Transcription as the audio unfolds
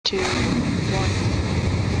2, 1.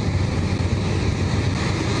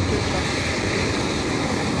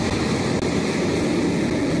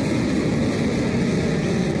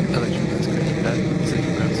 Electron has connected at safe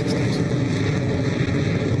ground systems.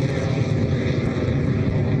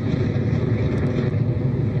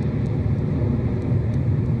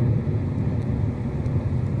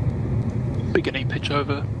 Beginning pitch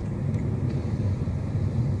over.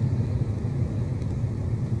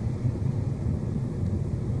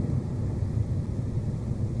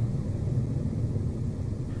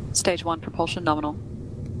 Stage 1 propulsion nominal.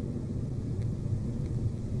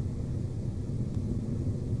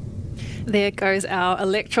 There goes our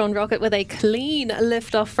Electron rocket with a clean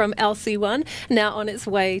liftoff from LC1, now on its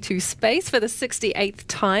way to space for the 68th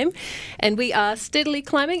time. And we are steadily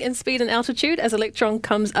climbing in speed and altitude as Electron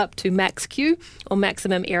comes up to max Q, or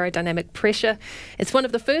maximum aerodynamic pressure. It's one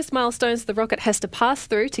of the first milestones the rocket has to pass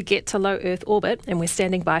through to get to low Earth orbit, and we're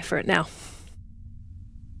standing by for it now.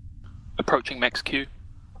 Approaching max Q.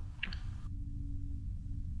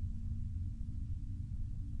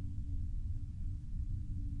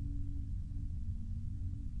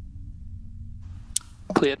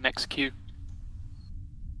 Cleared max Q.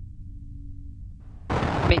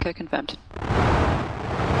 MECO confirmed.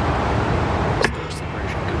 Stage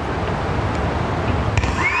separation confirmed.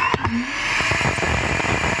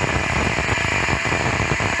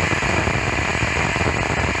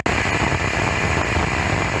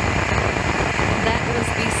 That was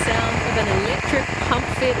the sound of an electric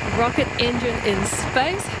pump-fed rocket engine in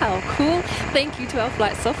space. How cool. Thank you to our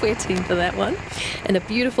flight software team for that one. And a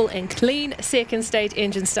beautiful and clean second stage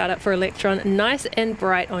engine startup for Electron, nice and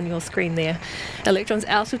bright on your screen there. Electron's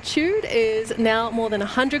altitude is now more than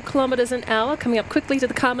 100 kilometers an hour, coming up quickly to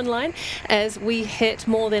the Kármán line as we hit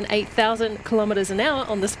more than 8,000 kilometers an hour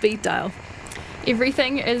on the speed dial.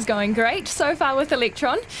 Everything is going great so far with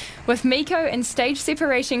Electron. With MECO and stage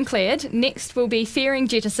separation cleared, next will be fairing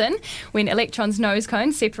jettison when Electron's nose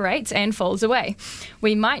cone separates and falls away.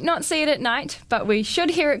 We might not see it at night, but we should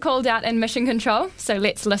hear it called out in mission control, so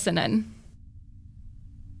let's listen in.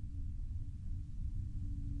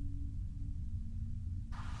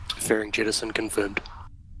 Fairing jettison confirmed.